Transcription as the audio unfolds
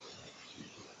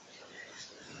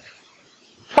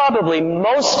probably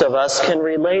most of us can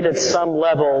relate at some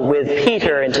level with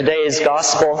Peter in today's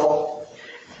gospel.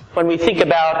 When we think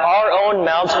about our own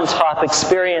mountaintop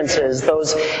experiences,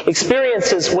 those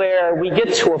experiences where we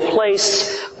get to a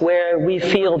place where we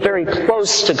feel very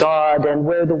close to God and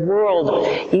where the world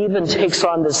even takes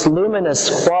on this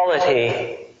luminous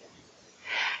quality.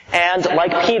 And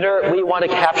like Peter, we want to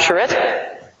capture it.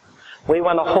 We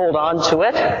want to hold on to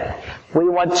it. We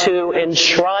want to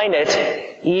enshrine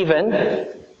it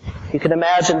even. You can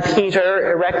imagine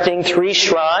Peter erecting 3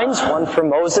 shrines, one for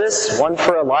Moses, one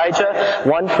for Elijah,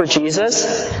 one for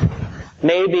Jesus.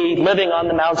 Maybe living on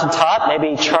the mountaintop,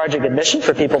 maybe charging admission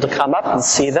for people to come up and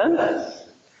see them.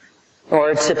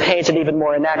 Or to paint an even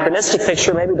more anachronistic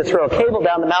picture, maybe to throw a cable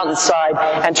down the mountainside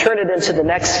and turn it into the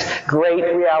next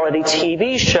great reality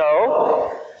TV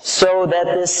show so that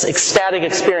this ecstatic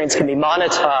experience can be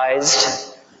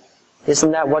monetized.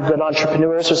 Isn't that what good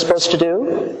entrepreneurs are supposed to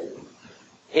do?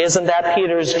 Isn't that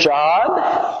Peter's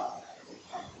job?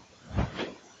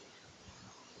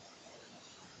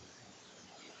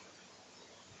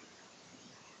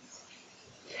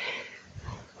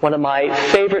 One of my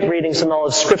favorite readings in all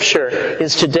of Scripture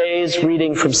is today's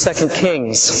reading from 2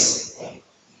 Kings.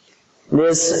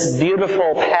 This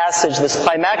beautiful passage, this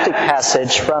climactic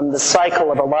passage from the cycle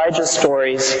of Elijah's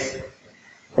stories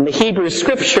in the Hebrew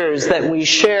Scriptures that we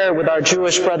share with our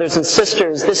Jewish brothers and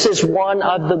sisters, this is one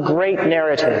of the great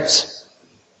narratives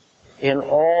in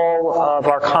all of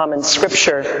our common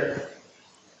Scripture.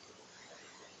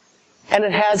 And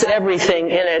it has everything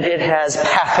in it. It has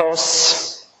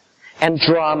pathos and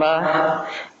drama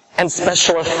and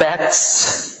special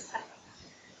effects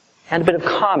and a bit of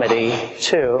comedy,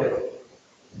 too.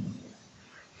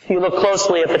 If you look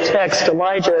closely at the text,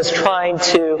 Elijah is trying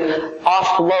to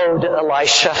offload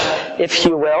Elisha, if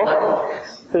you will,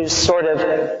 who's sort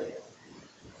of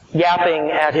yapping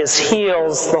at his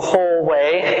heels the whole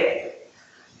way.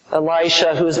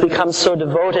 Elisha, who's become so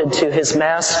devoted to his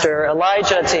master.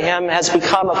 Elijah, to him, has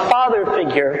become a father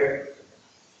figure.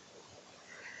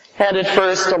 And at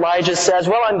first, Elijah says,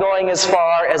 well, I'm going as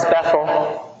far as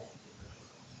Bethel.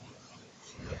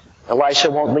 Elisha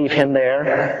won't leave him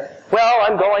there. Well,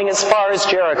 I'm going as far as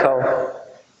Jericho.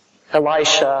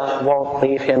 Elisha won't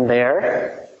leave him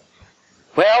there.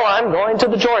 Well, I'm going to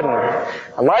the Jordan.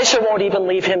 Elisha won't even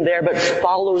leave him there, but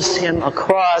follows him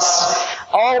across.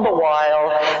 All the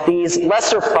while, these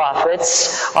lesser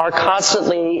prophets are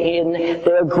constantly in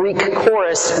the Greek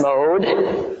chorus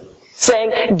mode,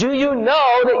 saying, do you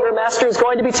know that your master is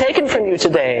going to be taken from you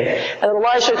today? And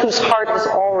Elisha, whose heart is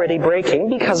already breaking,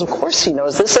 because of course he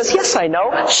knows this, says, yes, I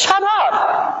know. Shut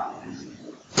up!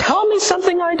 Tell me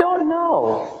something I don't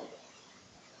know.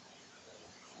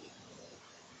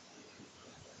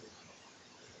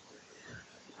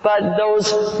 But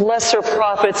those lesser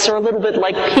prophets are a little bit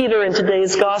like Peter in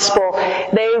today's gospel.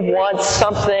 They want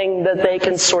something that they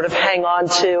can sort of hang on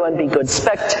to and be good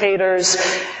spectators.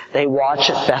 They watch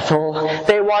at Bethel.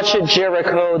 They watch at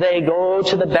Jericho. They go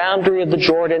to the boundary of the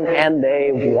Jordan and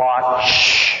they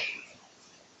watch.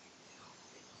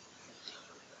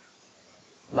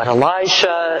 But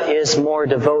Elisha is more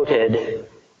devoted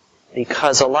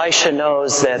because Elisha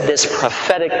knows that this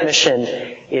prophetic mission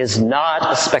is not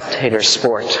a spectator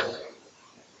sport.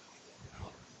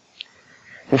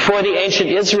 And for the ancient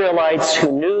Israelites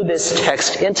who knew this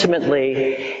text intimately,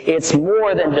 it's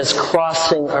more than just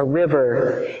crossing a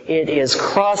river. It is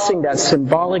crossing that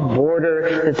symbolic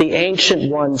border that the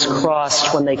ancient ones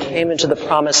crossed when they came into the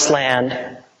Promised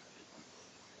Land.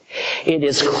 It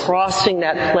is crossing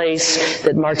that place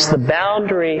that marks the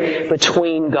boundary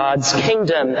between God's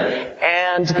kingdom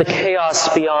and the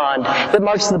chaos beyond, that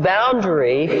marks the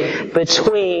boundary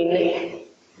between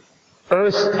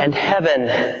earth and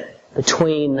heaven,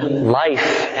 between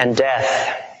life and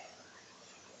death.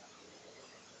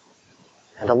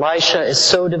 And Elisha is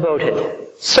so devoted,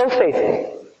 so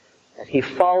faithful, that he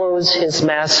follows his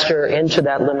master into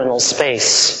that liminal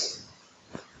space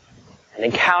and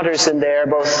encounters in there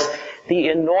both the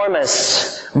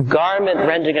enormous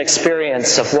garment-rending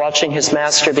experience of watching his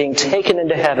master being taken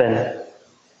into heaven, and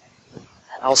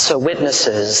also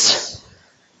witnesses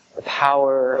the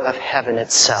power of heaven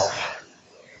itself.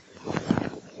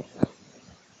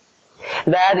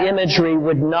 That imagery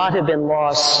would not have been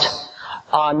lost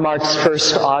on Mark's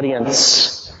first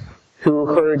audience who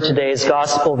heard today's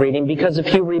gospel reading, because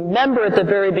if you remember at the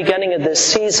very beginning of this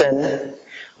season,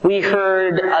 we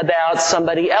heard about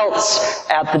somebody else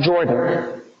at the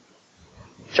Jordan,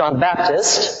 John the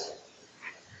Baptist,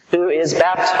 who is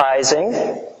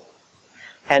baptizing.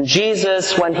 And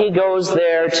Jesus, when he goes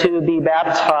there to be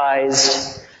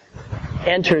baptized,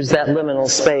 enters that liminal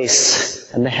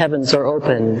space, and the heavens are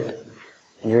open,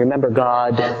 and you remember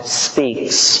God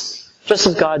speaks, just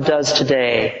as God does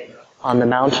today on the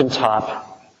mountaintop.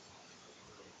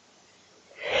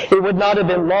 It would not have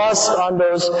been lost on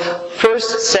those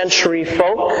first century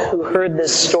folk who heard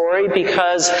this story,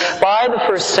 because by the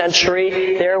first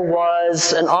century there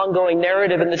was an ongoing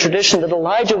narrative in the tradition that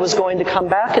Elijah was going to come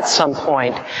back at some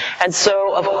point. And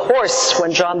so, of course,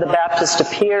 when John the Baptist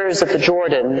appears at the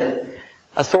Jordan,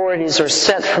 authorities are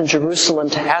sent from Jerusalem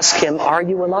to ask him, "Are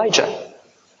you Elijah?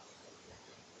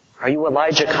 Are you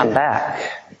Elijah come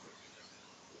back?"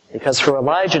 Because for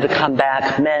Elijah to come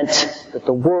back meant that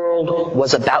the world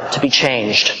was about to be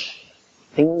changed.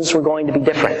 Things were going to be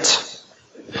different.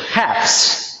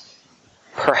 Perhaps,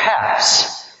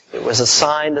 it was a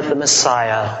sign that the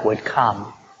Messiah would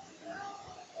come.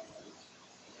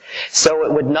 So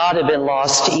it would not have been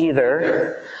lost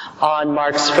either on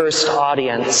Mark's first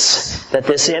audience that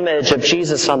this image of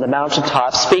Jesus on the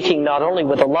mountaintop, speaking not only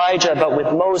with Elijah but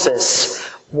with Moses,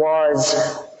 was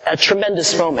a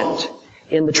tremendous moment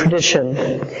in the tradition.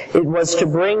 It was to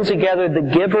bring together the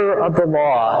giver of the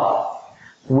law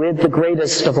with the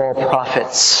greatest of all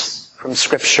prophets from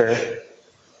Scripture.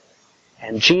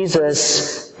 And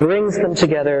Jesus brings them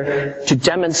together to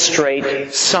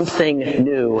demonstrate something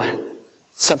new,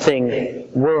 something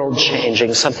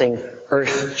world-changing, something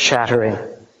earth-shattering.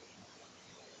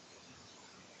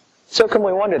 So can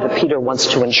we wonder that Peter wants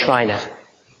to enshrine it,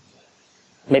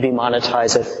 maybe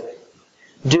monetize it,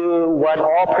 do what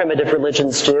all primitive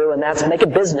religions do, and that's make a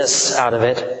business out of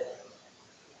it.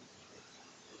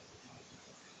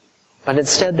 But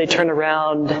instead they turn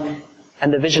around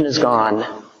and the vision is gone.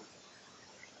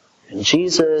 And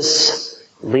Jesus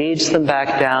leads them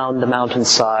back down the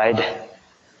mountainside,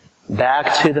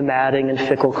 back to the madding and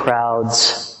fickle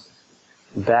crowds,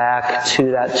 back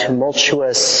to that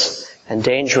tumultuous and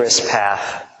dangerous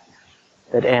path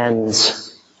that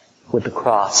ends with the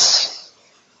cross.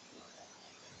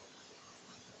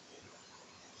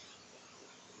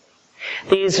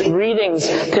 These readings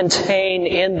contain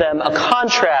in them a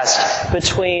contrast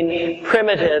between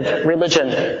primitive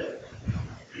religion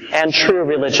and true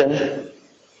religion.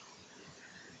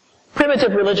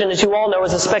 Primitive religion, as you all know,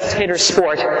 is a spectator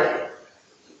sport,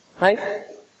 right?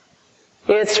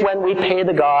 It's when we pay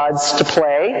the gods to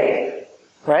play,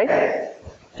 right?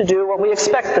 To do what we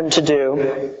expect them to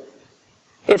do.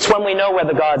 It's when we know where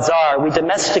the gods are, we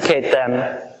domesticate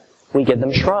them, we give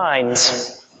them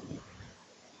shrines.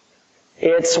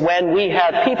 It's when we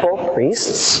have people,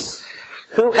 priests,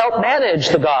 who help manage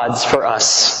the gods for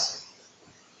us.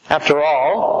 After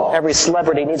all, every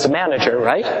celebrity needs a manager,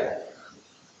 right?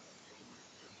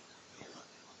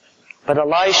 But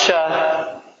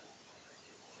Elisha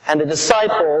and the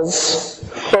disciples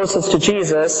closest to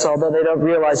Jesus, although they don't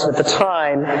realize it at the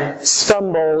time,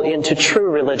 stumble into true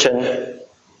religion,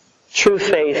 true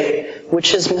faith,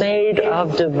 which is made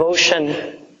of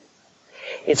devotion.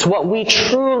 It's what we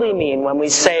truly mean when we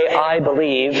say, "I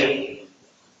believe."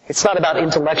 It's not about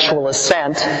intellectual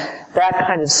assent. That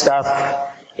kind of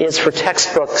stuff is for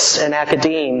textbooks and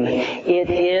academe. It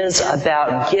is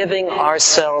about giving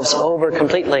ourselves over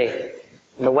completely,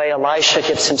 in the way Elisha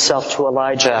gives himself to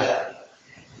Elijah,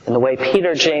 in the way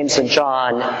Peter, James, and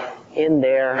John, in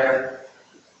their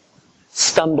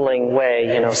stumbling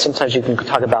way. Sometimes you can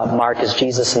talk about Mark as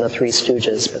Jesus and the Three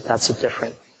Stooges, but that's a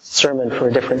different sermon for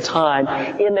a different time.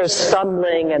 In their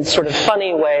stumbling and sort of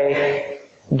funny way,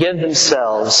 give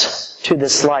themselves to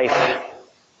this life.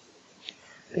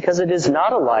 Because it is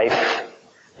not a life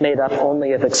made up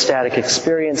only of ecstatic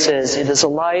experiences. It is a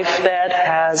life that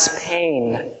has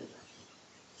pain,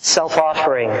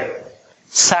 self-offering,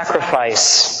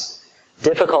 sacrifice,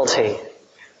 difficulty,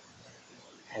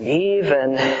 and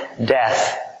even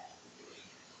death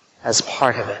as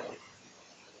part of it.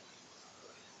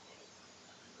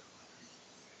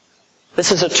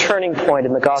 This is a turning point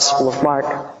in the Gospel of Mark.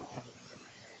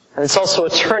 And it's also a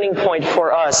turning point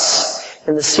for us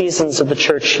in the seasons of the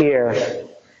church year.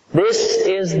 This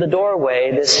is the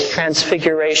doorway, this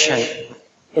transfiguration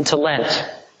into Lent.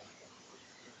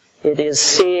 It is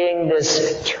seeing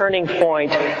this turning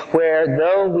point where,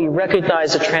 though we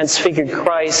recognize a transfigured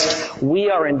Christ,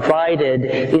 we are invited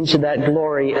into that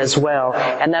glory as well.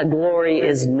 And that glory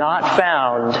is not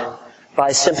found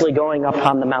by simply going up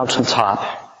on the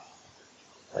mountaintop.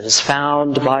 It is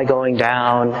found by going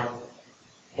down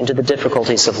into the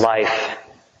difficulties of life,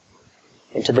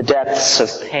 into the depths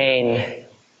of pain,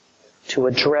 to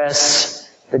address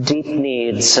the deep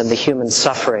needs and the human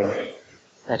suffering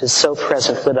that is so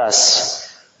present with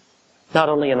us, not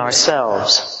only in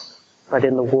ourselves, but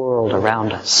in the world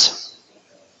around us.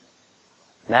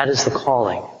 That is the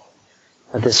calling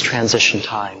of this transition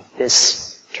time,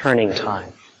 this turning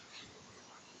time.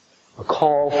 A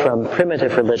call from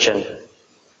primitive religion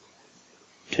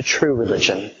to true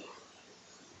religion.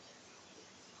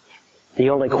 The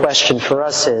only question for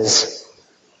us is,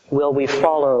 will we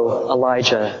follow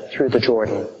Elijah through the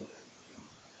Jordan?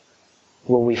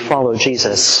 Will we follow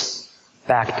Jesus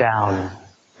back down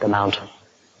the mountain?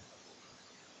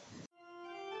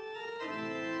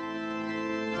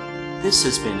 This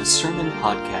has been a sermon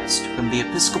podcast from the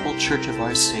Episcopal Church of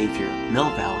Our Savior,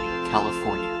 Mill Valley,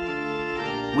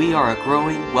 California. We are a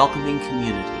growing, welcoming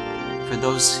community for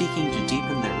those seeking to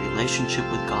deepen their relationship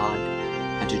with God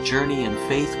and to journey in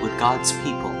faith with God's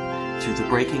people through the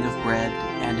breaking of bread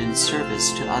and in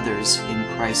service to others in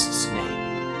Christ's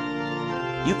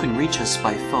name. You can reach us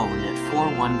by phone at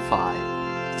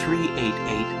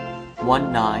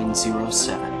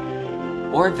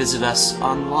 415-388-1907 or visit us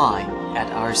online at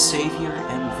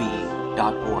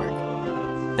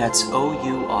oursaviormv.org. That's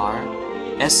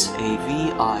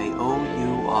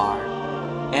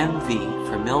OURSAVIOURMV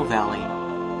for Mill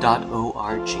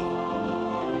Valley.org.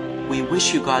 We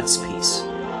wish you God's peace,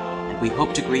 and we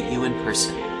hope to greet you in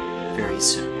person very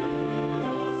soon.